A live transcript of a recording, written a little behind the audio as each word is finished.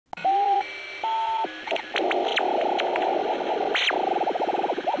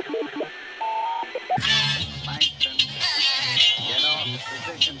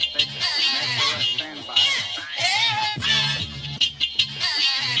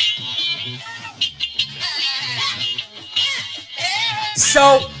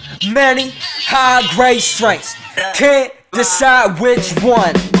So many high-grade strengths, can't decide which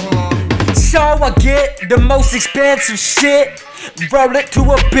one. So I get the most expensive shit, roll it to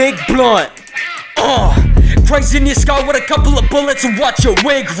a big blunt. Graze in your skull with a couple of bullets and watch your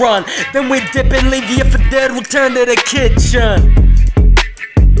wig run. Then we dip and leave you for dead, return to the kitchen.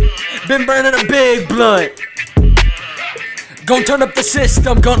 Been burning a big blunt. Gon' turn up the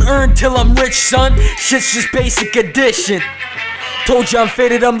system, gon' earn till I'm rich, son. Shit's just basic addition. Told you I'm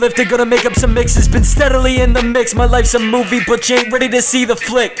faded, I'm lifted, gonna make up some mixes. Been steadily in the mix, my life's a movie, but you ain't ready to see the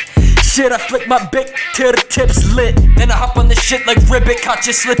flick. Shit, I flick my bick till the tip's lit. Then I hop on the shit like ribbit, caught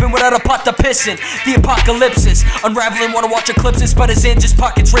you slipping without a pot to piss in. The apocalypse is unraveling, wanna watch eclipses, spiders in, just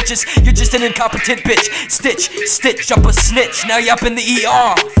pockets riches. You're just an incompetent bitch. Stitch up a snitch, now you up in the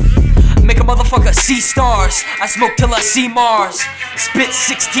ER. Make a motherfucker see stars. I smoke till I see Mars. Spit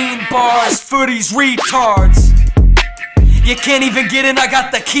 16 bars for these retards. You can't even get in, I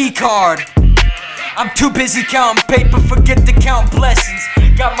got the key card. I'm too busy counting paper, forget to count blessings.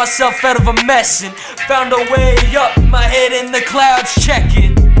 Got myself out of a mess and found a way up. My head in the clouds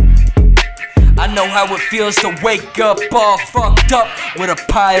checking. I know how it feels to wake up all fucked up with a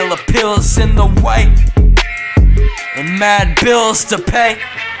pile of pills in the way and mad bills to pay.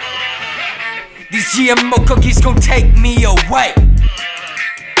 These GMO cookies gon' take me away.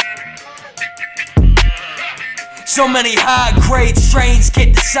 So many high-grade strains,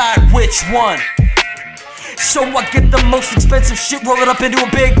 can't decide which one. So I get the most expensive shit, roll it up into a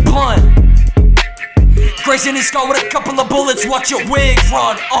big blunt. Grazing his skull with a couple of bullets, watch your wig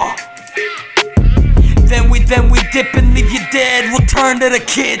run. Then we dip and leave you dead, return to the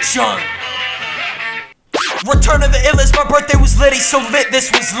kitchen. Return to the illest, my birthday was litty, so lit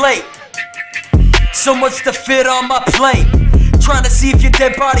this was late. So much to fit on my plate. Trying to see if your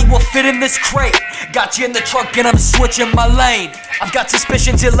dead body will fit in this crate. Got you in the trunk and I'm switching my lane. I've got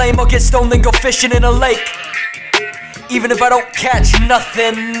suspicions you're lame, I'll get stoned and go fishing in a lake. Even if I don't catch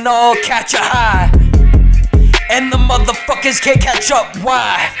nothing, I'll catch a high. And the motherfuckers can't catch up,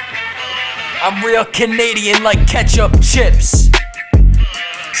 why? I'm real Canadian like ketchup chips.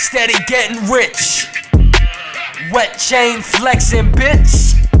 Steady getting rich. Wet chain flexing,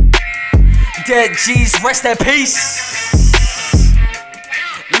 bitch. Dead G's, rest in peace.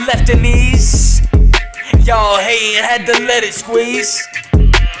 Left in knees. Y'all hatin', had to let it squeeze.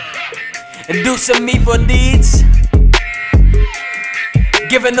 And do some evil deeds.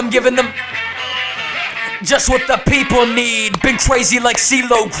 Giving them just what the people need. Been crazy like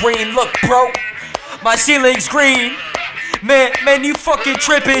CeeLo Green. Look bro, my ceiling's green. Man, you fucking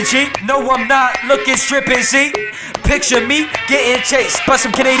trippin', G. No, I'm not looking strippin', Z. Picture me getting chased by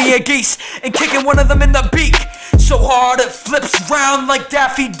some Canadian geese and kicking one of them in the beak so hard it flips round like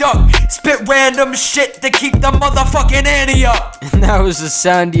Daffy Duck. Spit random shit to keep the motherfucking ante up. And that was the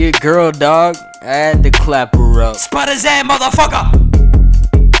sound of your girl, dog. I had to clap her up. pydaXan, motherfucker.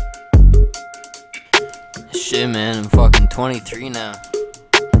 Shit, man, I'm fucking 23 now.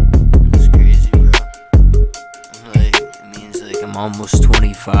 That's crazy, bro. It means like I'm almost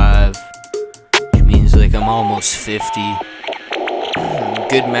 25. It means like I'm almost 50.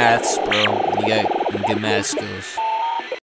 Good maths, bro. You got good math skills.